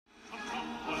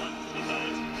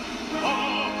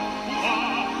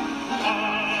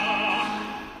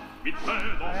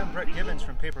I'm Brett Gibbons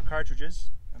from Paper Cartridges.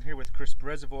 I'm here with Chris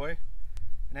Brezovoy,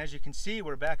 and as you can see,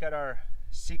 we're back at our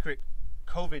secret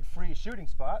COVID-free shooting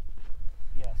spot.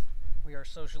 Yes, we are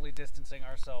socially distancing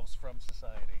ourselves from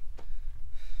society.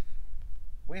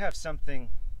 We have something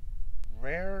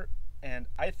rare and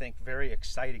I think very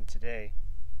exciting today.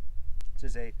 This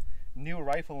is a new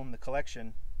rifle in the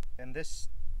collection, and this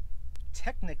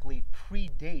technically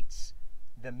predates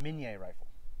the Minié rifle.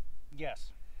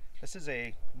 Yes. This is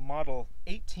a model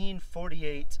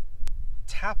 1848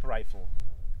 tap rifle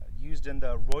used in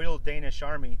the Royal Danish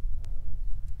Army.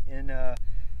 And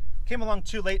came along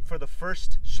too late for the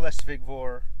First Schleswig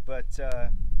War, but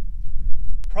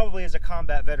probably as a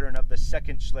combat veteran of the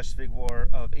Second Schleswig War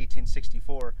of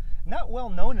 1864. Not well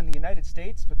known in the United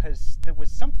States because there was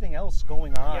something else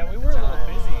going on. Yeah, we were a little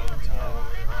busy at the time.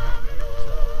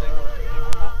 So they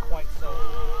were not quite so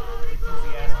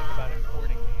enthusiastic about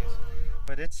importing these.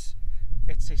 But it's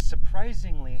a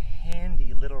surprisingly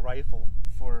handy little rifle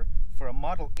for a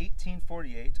model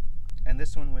 1848, and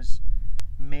this one was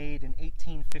made in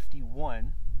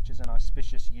 1851, which is an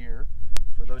auspicious year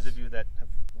for those of you that have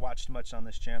watched much on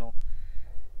this channel.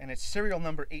 And it's serial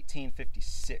number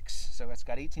 1856, so it's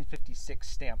got 1856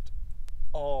 stamped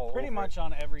all pretty over much it.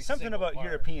 on every Something about part.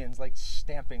 Europeans like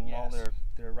stamping Yes. all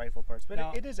their rifle parts. But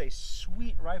Now, it is a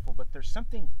sweet rifle, but there's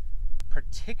something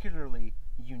particularly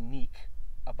unique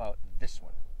about this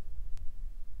one.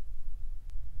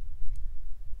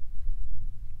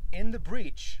 In the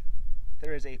breech,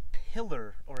 there is a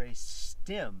pillar or a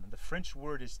stem. The French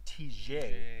word is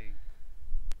tige.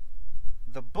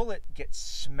 The bullet gets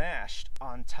smashed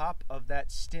on top of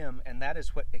that stem, and that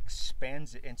is what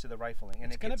expands it into the rifling.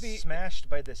 And it gets smashed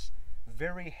by this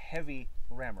very heavy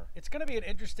rammer. It's going to be an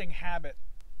interesting habit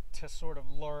to sort of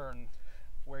learn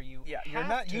where you you're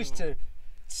not used to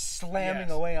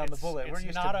slamming away on the bullet. We're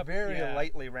used to very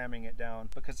lightly ramming it down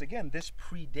because, again, this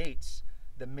predates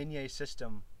the Minié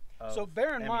system of So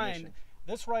bear in ammunition. mind,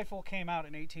 this rifle came out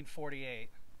in 1848,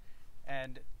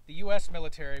 and the U.S.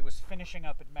 military was finishing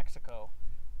up in Mexico,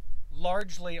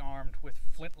 largely armed with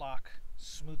flintlock,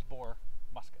 smoothbore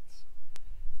muskets.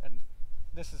 And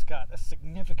this has got a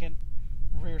significant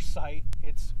rear sight.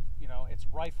 It's, you know, it's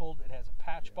rifled. It has a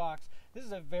patch box. This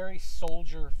is a very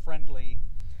soldier-friendly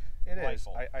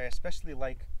rifle. I especially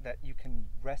like that you can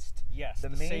rest the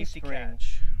mainspring safety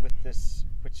catch with this,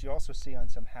 which you also see on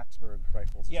some Habsburg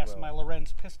rifles as well. Yes, my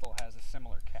Lorenz pistol has a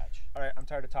similar catch. All right, I'm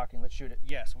tired of talking. Let's shoot it.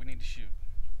 Yes, we need to shoot.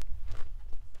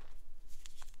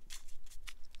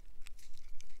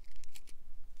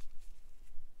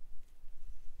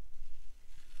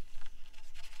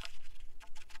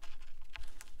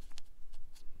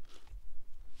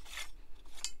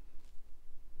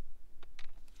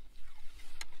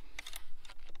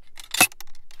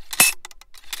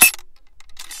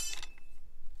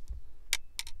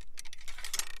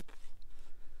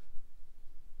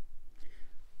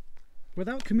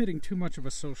 Without committing too much of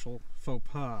a social faux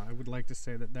pas, I would like to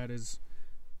say that that is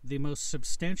the most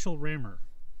substantial rammer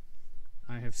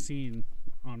I have seen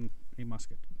on a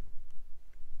musket.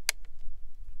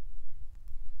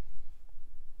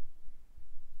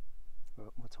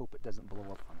 Well, let's hope it doesn't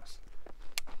blow up on us.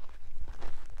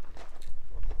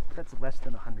 That's less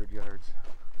than 100 yards.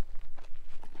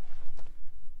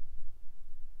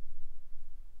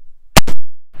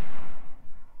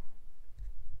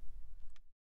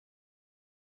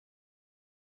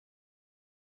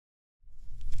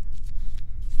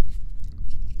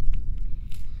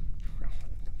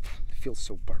 Feels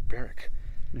so barbaric.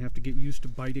 You have to get used to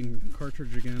biting the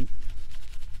cartridge again.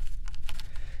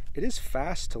 It is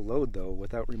fast to load though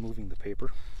without removing the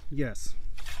paper. Yes.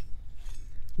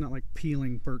 Not like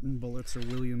peeling Burton bullets or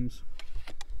Williams.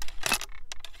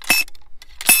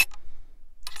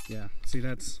 Yeah, see,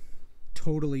 that's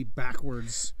totally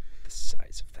backwards. The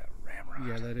size of that ramrod.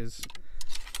 Yeah, that is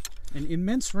an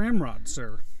immense ramrod,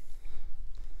 sir.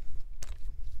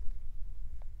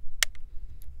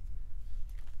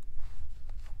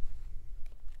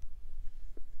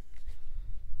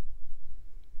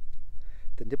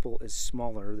 The nipple is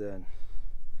smaller than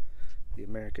the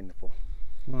American nipple.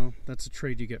 Well, that's a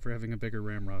trade you get for having a bigger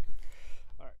ramrod.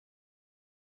 All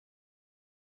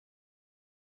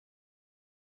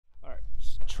right,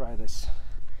 let's try this.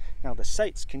 Now the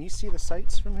sights, can you see the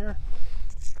sights from here?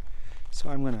 So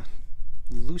I'm gonna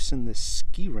loosen this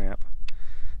ski ramp.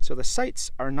 So the sights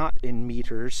are not in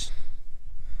meters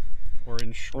or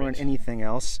in anything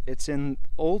else. It's in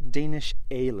Old Danish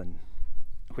alen,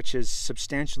 which is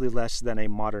substantially less than a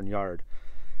modern yard.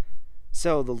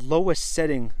 So the lowest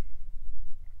setting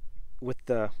with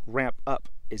the ramp up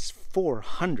is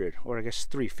 400, or I guess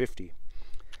 350.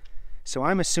 So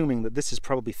I'm assuming that this is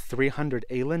probably 300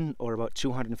 Alen, or about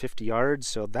 250 yards,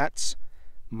 so that's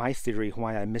my theory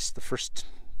why I missed the first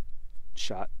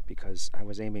shot, because I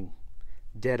was aiming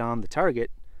dead on the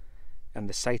target, and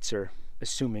the sights are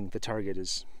assuming the target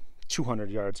is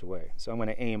 200 yards away. So I'm going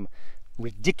to aim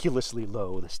ridiculously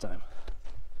low this time.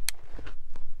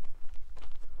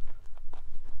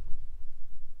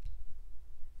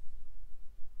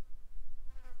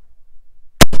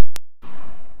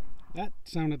 That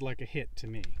sounded like a hit to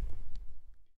me.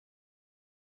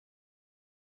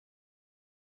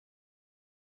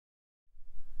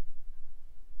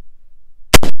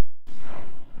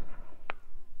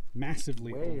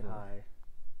 Massively Way over. high.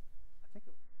 I think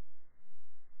it...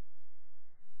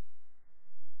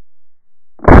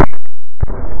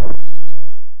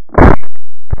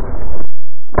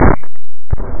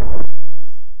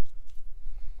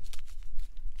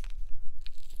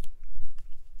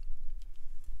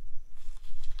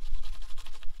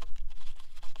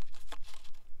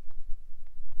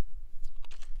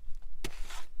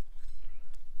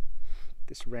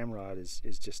 This ramrod is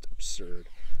just absurd.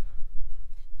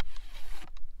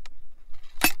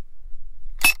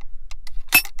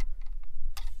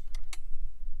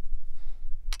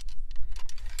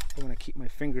 I want to keep my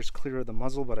fingers clear of the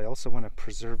muzzle, but I also want to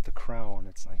preserve the crown.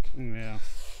 It's like, Yeah.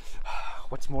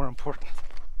 what's more important?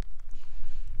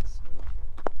 So.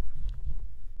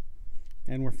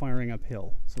 And we're firing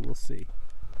uphill, so we'll see.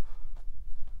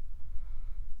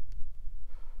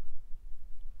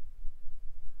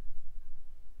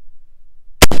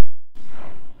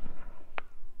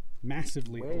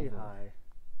 Massively Way over. high.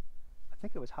 I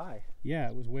think it was high. Yeah,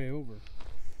 it was way over.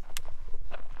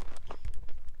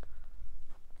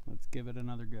 Let's give it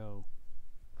another go.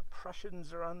 The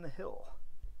Prussians are on the hill.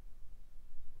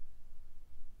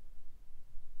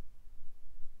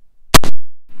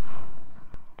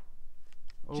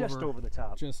 Just over the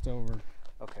top. Just over.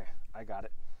 Okay, I got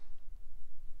it.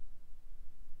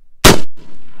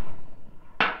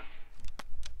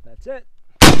 That's it.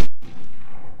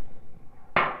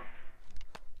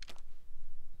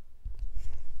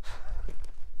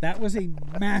 That was a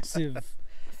massive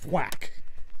whack.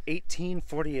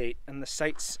 1848, and the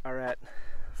sights are at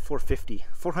 450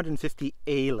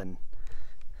 Alen.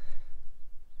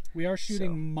 We are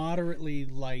shooting moderately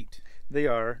light. They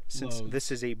are, since loads.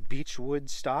 this is a beechwood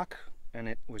stock, and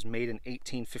it was made in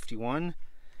 1851.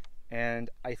 And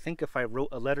I think if I wrote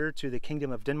a letter to the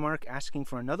Kingdom of Denmark asking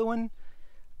for another one,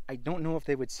 I don't know if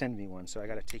they would send me one, so I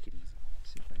gotta take it easy.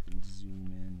 Let's see if I can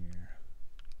zoom in here.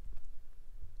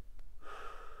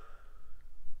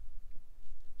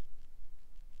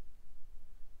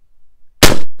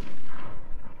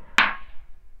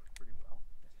 Pretty well.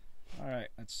 All right,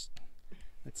 let's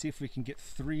see if we can get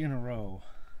 3 in a row.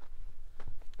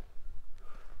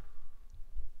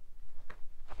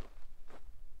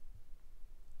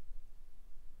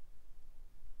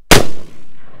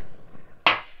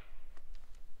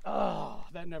 Oh,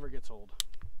 that never gets old.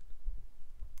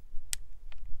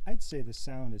 I'd say the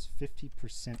sound is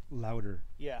 50% louder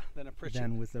Yeah, than a Pritchett.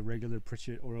 than with a regular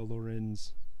Pritchett or a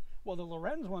Lorenz. Well, the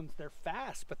Lorenz ones, they're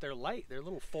fast, but they're light. They're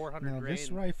little 400 Now grain. this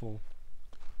rifle,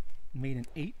 made in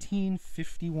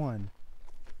 1851,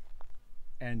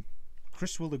 and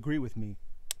Chris will agree with me,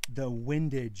 the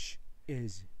windage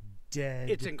is dead.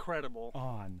 It's incredible.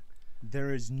 On.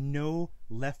 There is no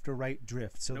left or right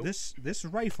drift. So Nope. this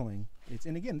rifling,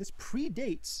 and again, this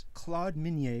predates Claude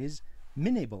Minié's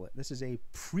Minié bullet. This is a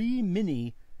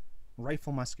pre-Mini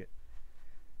rifle musket.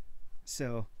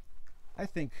 So I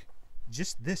think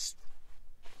just this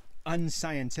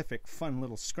unscientific, fun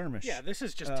little skirmish. Yeah, this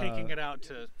is just taking it out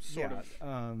to sort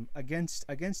of against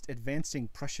advancing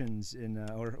Prussians in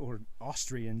or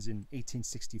Austrians in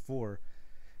 1864.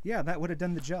 Yeah, that would have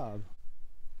done the job.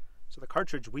 So the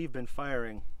cartridge we've been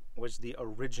firing was the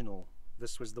original.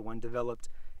 This was the one developed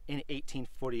in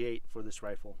 1848 for this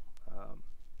rifle.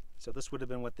 So this would have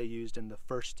been what they used in the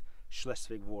First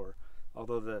Schleswig War,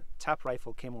 although the tap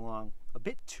rifle came along a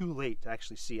bit too late to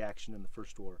actually see action in the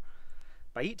First War.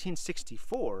 By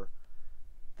 1864,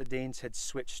 the Danes had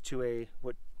switched to a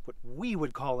what we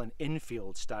would call an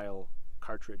infield style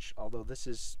cartridge, although this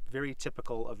is very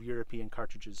typical of European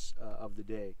cartridges of the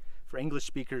day. For English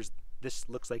speakers, this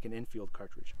looks like an infield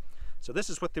cartridge. So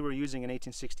this is what they were using in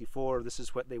 1864. This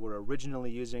is what they were originally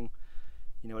using.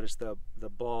 You notice the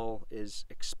ball is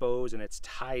exposed and it's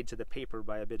tied to the paper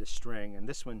by a bit of string, and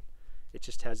this one, it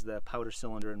just has the powder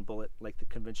cylinder and bullet like the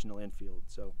conventional infield.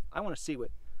 So I want to see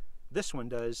what this one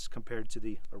does compared to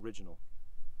the original.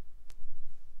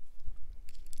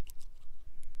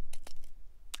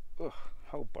 Ugh,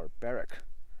 how barbaric.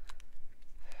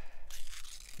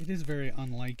 It is very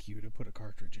unlike you to put a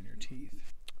cartridge in your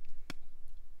teeth.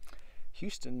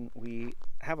 Houston, we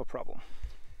have a problem.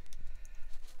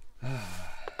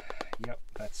 Yep,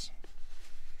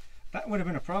 that would have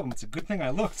been a problem. It's a good thing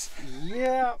I looked.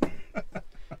 Yeah,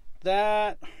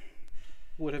 that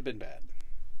would have been bad.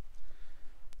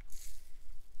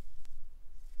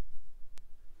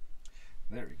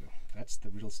 There we go. That's the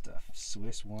real stuff.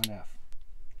 Swiss 1F.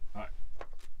 All right.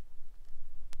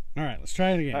 All right, let's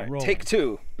try it again. All right, Roll take it.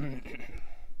 2.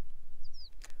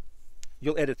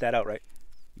 You'll edit that out, right?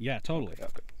 Yeah, totally.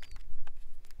 Okay.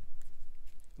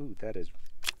 Ooh, that is...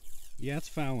 Yeah, it's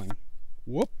fouling.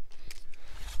 Whoop.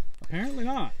 Apparently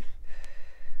not.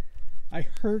 I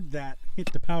heard that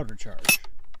hit the powder charge.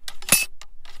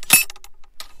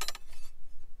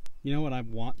 You know what I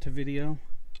want to video?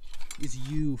 Is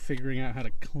you figuring out how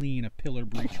to clean a pillar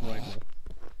breech rifle.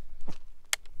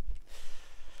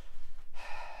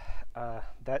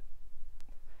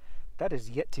 That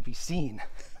is yet to be seen.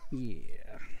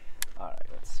 Yeah. All right,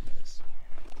 let's see this.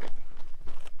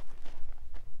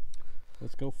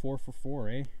 Let's go 4 for 4,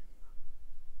 eh?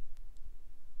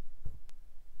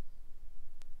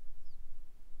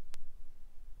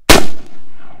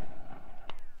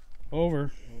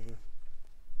 Over.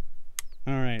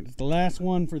 All right, it's the last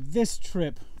one for this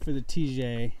trip for the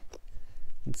tige.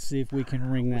 Let's see if we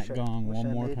can ring that gong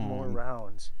one more time. More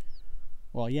rounds.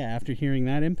 Well, yeah, after hearing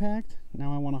that impact,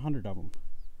 now I want 100 of them.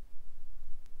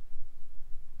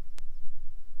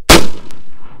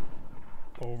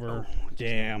 Over. Oh,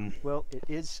 damn. Well, it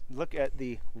is. Look at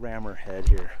the rammer head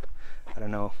here. I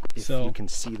don't know if you can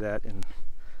see that,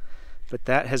 but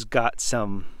that has got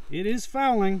some. It is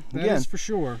fouling. That is for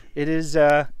sure. It is.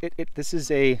 This is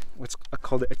a what's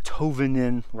called a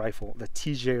Thouvenin rifle. The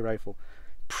tige rifle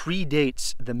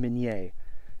predates the Minié.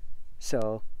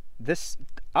 So this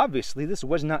obviously this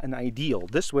was not an ideal.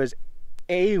 This was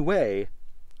a way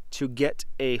to get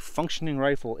a functioning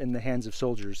rifle in the hands of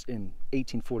soldiers in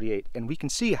 1848, and we can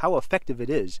see how effective it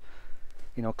is.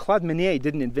 You know, Claude Minié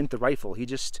didn't invent the rifle. He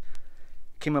just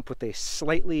came up with a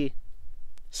slightly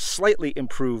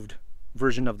improved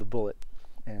version of the bullet,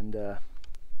 and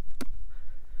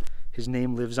his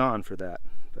name lives on for that.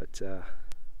 But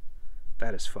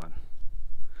that is fun.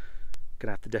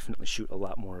 Gonna have to definitely shoot a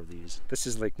lot more of these. This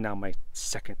is like now my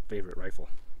second favorite rifle.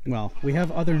 Well, we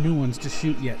have other new ones to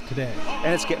shoot yet today.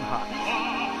 And it's getting hot.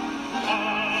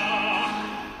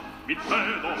 Die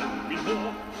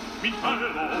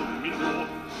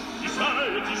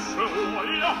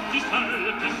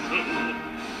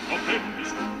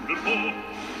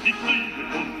Fliege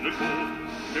von der Kuh,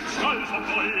 im Stall vom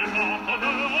Neuen Vater,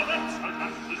 der